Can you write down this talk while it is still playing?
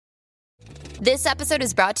This episode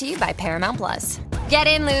is brought to you by Paramount Plus. Get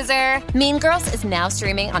in, loser! Mean Girls is now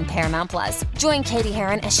streaming on Paramount Plus. Join Katie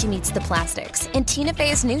Heron as she meets the plastics in Tina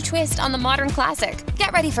Fey's new twist on the modern classic.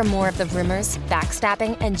 Get ready for more of the rumors,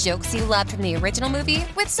 backstabbing, and jokes you loved from the original movie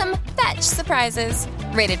with some fetch surprises.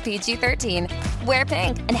 Rated PG-13. Wear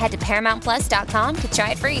pink and head to ParamountPlus.com to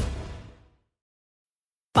try it free.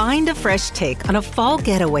 Find a fresh take on a fall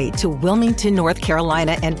getaway to Wilmington, North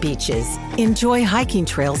Carolina and beaches. Enjoy hiking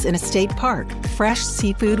trails in a state park, fresh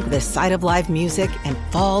seafood with a side of live music, and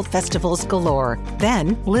fall festivals galore.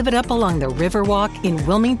 Then live it up along the Riverwalk in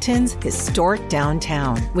Wilmington's historic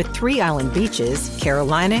downtown. With 3 island beaches,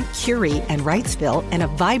 Carolina, Curie, and Wrightsville, and a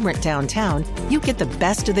vibrant downtown, you get the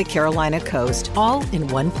best of the Carolina coast, all in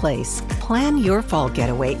one place. Plan your fall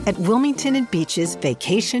getaway at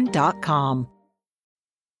WilmingtonandBeachesVacation.com.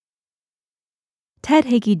 Ted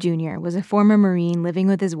Hakey Jr. was a former Marine living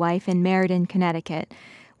with his wife in Meriden, Connecticut,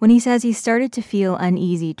 when he says he started to feel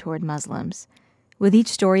uneasy toward Muslims. With each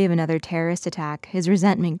story of another terrorist attack, his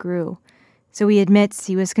resentment grew. So he admits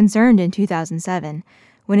he was concerned in 2007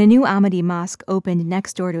 when a new Ahmadi mosque opened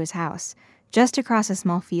next door to his house, just across a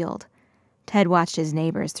small field. Ted watched his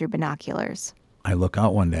neighbors through binoculars. I look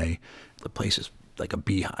out one day, the place is like a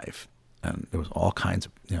beehive. And there was all kinds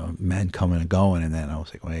of, men coming and going. And then I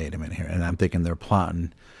was like, wait a minute here. And I'm thinking they're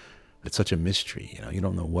plotting. It's such a mystery. You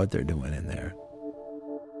don't know what they're doing in there.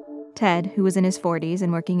 Ted, who was in his 40s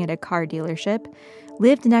and working at a car dealership,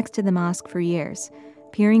 lived next to the mosque for years,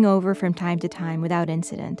 peering over from time to time without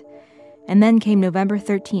incident. And then came November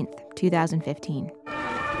 13th, 2015.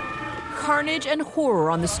 Carnage and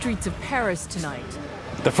horror on the streets of Paris tonight.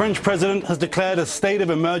 The French president has declared a state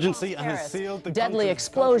of emergency and has sealed the deadly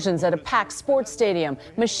explosions at a packed sports stadium,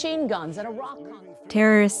 machine guns at a rock concert.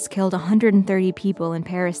 Terrorists killed 130 people in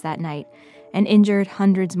Paris that night and injured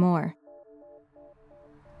hundreds more.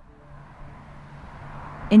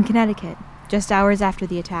 In Connecticut, just hours after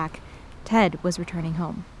the attack, Ted was returning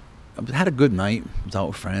home. I had a good night. I was out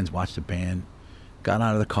with friends, watched the band, got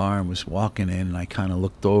out of the car and was walking in, and I kind of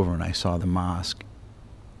looked over and I saw the mosque.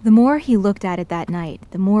 The more he looked at it that night,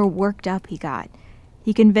 the more worked up he got.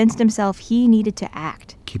 He convinced himself he needed to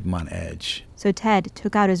act. Keep him on edge. So Ted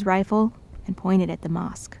took out his rifle and pointed at the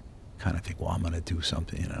mosque. Kind of think, well, I'm going to do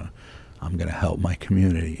something, I'm going to help my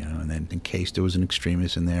community, and then in case there was an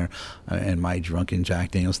extremist in there, and my drunken Jack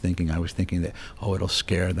Daniels thinking, I was thinking that, it'll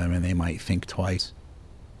scare them and they might think twice.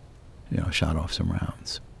 Shot off some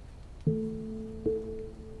rounds.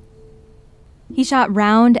 He shot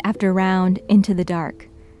round after round into the dark.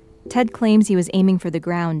 Ted claims he was aiming for the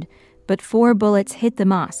ground, but 4 bullets hit the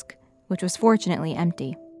mosque, which was fortunately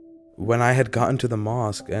empty. When I had gotten to the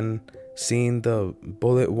mosque and seen the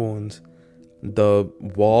bullet wounds, the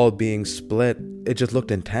wall being split, it just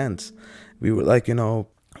looked intense. We were like,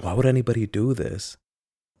 why would anybody do this?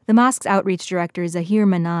 The mosque's outreach director, Zahir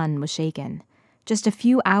Manan, was shaken. Just a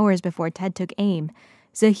few hours before Ted took aim,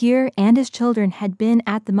 Zahir and his children had been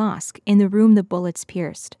at the mosque in the room the bullets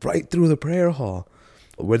pierced. Right through the prayer hall,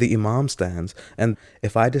 where the imam stands. And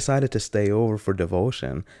if I decided to stay over for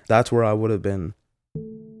devotion, that's where I would have been.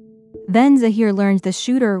 Then Zahir learned the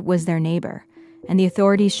shooter was their neighbor, and the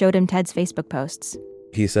authorities showed him Ted's Facebook posts.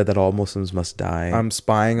 He said that all Muslims must die. I'm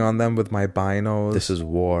spying on them with my binos. This is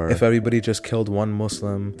war. If everybody just killed one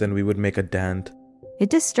Muslim, then we would make a dent.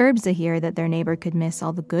 It disturbed Zahir that their neighbor could miss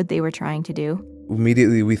all the good they were trying to do.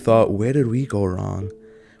 Immediately we thought, where did we go wrong?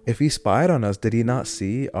 If he spied on us, did he not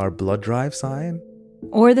see our blood drive sign?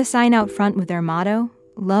 Or the sign out front with their motto,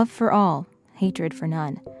 love for all, hatred for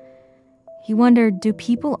none. He wondered, do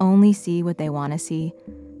people only see what they want to see?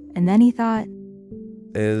 And then he thought,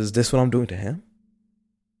 is this what I'm doing to him?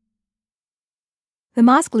 The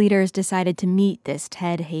mosque leaders decided to meet this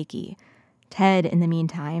Ted Hakey. Ted, in the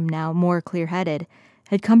meantime, now more clear-headed,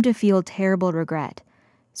 had come to feel terrible regret.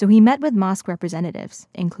 So he met with mosque representatives,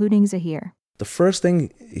 including Zahir. The first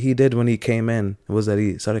thing he did when he came in was that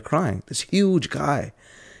he started crying. This huge guy.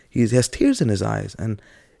 He has tears in his eyes, and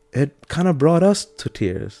it kind of brought us to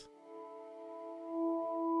tears.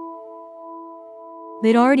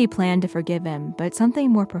 They'd already planned to forgive him, but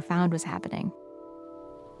something more profound was happening.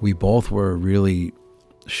 We both were really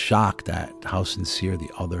shocked at how sincere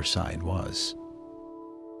the other side was.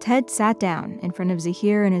 Ted sat down in front of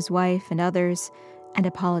Zahir and his wife and others and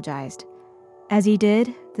apologized. As he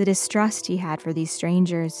did, the distrust he had for these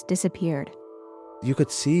strangers disappeared. You could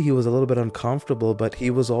see he was a little bit uncomfortable, but he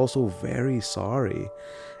was also very sorry.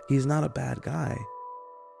 He's not a bad guy.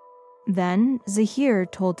 Then Zahir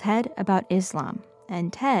told Ted about Islam,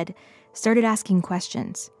 and Ted started asking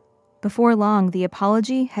questions. Before long, the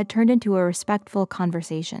apology had turned into a respectful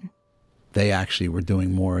conversation. They actually were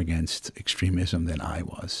doing more against extremism than I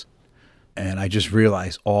was. And I just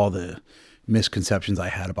realized all the misconceptions I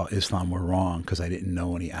had about Islam were wrong because I didn't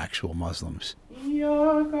know any actual Muslims.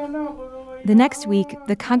 The next week,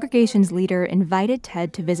 the congregation's leader invited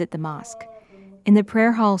Ted to visit the mosque. In the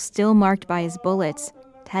prayer hall still marked by his bullets,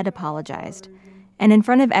 Ted apologized. And in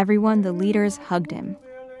front of everyone, the leaders hugged him.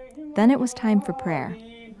 Then it was time for prayer.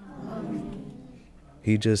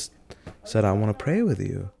 He just said, I want to pray with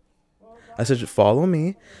you. I said, follow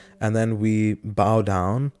me. And then we bow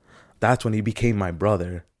down. That's when he became my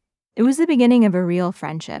brother. It was the beginning of a real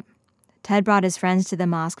friendship. Ted brought his friends to the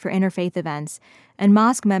mosque for interfaith events, and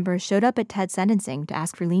mosque members showed up at Ted's sentencing to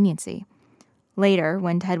ask for leniency. Later,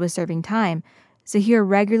 when Ted was serving time, Zahir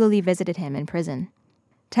regularly visited him in prison.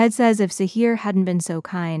 Ted says if Zahir hadn't been so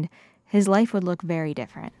kind, his life would look very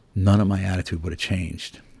different. None of my attitude would have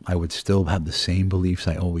changed. I would still have the same beliefs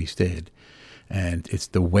I always did. And it's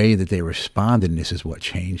the way that they responded, and this is what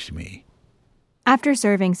changed me. After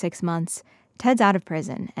serving 6 months, Ted's out of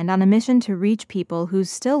prison and on a mission to reach people who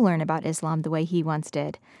still learn about Islam the way he once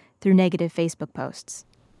did, through negative Facebook posts.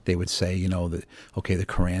 They would say, that, okay, the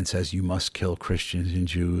Quran says you must kill Christians and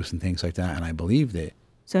Jews and things like that, and I believed it.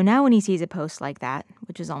 So now when he sees a post like that,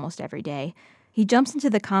 which is almost every day, he jumps into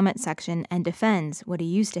the comment section and defends what he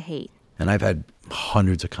used to hate. And I've had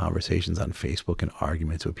hundreds of conversations on Facebook and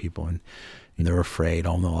arguments with people, and they're afraid,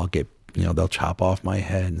 oh no, I'll get, they'll chop off my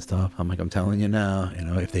head and stuff. I'm like, I'm telling you now,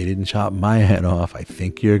 if they didn't chop my head off, I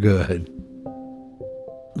think you're good.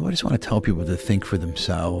 I just want to tell people to think for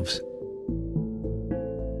themselves.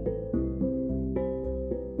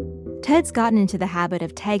 Ted's gotten into the habit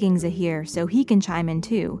of tagging Zahir so he can chime in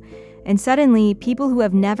too. And suddenly, people who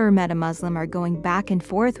have never met a Muslim are going back and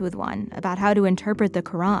forth with one about how to interpret the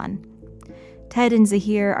Quran. Ted and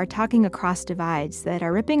Zahir are talking across divides that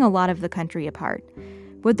are ripping a lot of the country apart.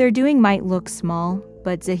 What they're doing might look small,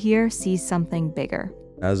 but Zahir sees something bigger.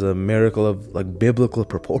 As a miracle of biblical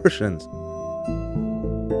proportions.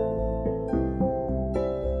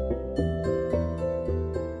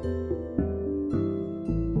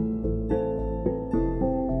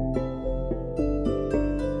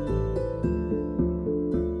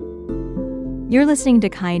 You're listening to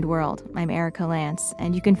Kind World. I'm Erica Lance,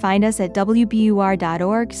 and you can find us at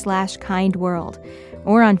wbur.org/kindworld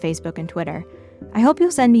or on Facebook and Twitter. I hope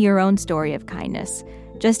you'll send me your own story of kindness.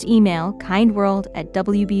 Just email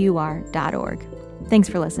kindworld@wbur.org. Thanks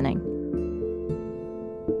for listening.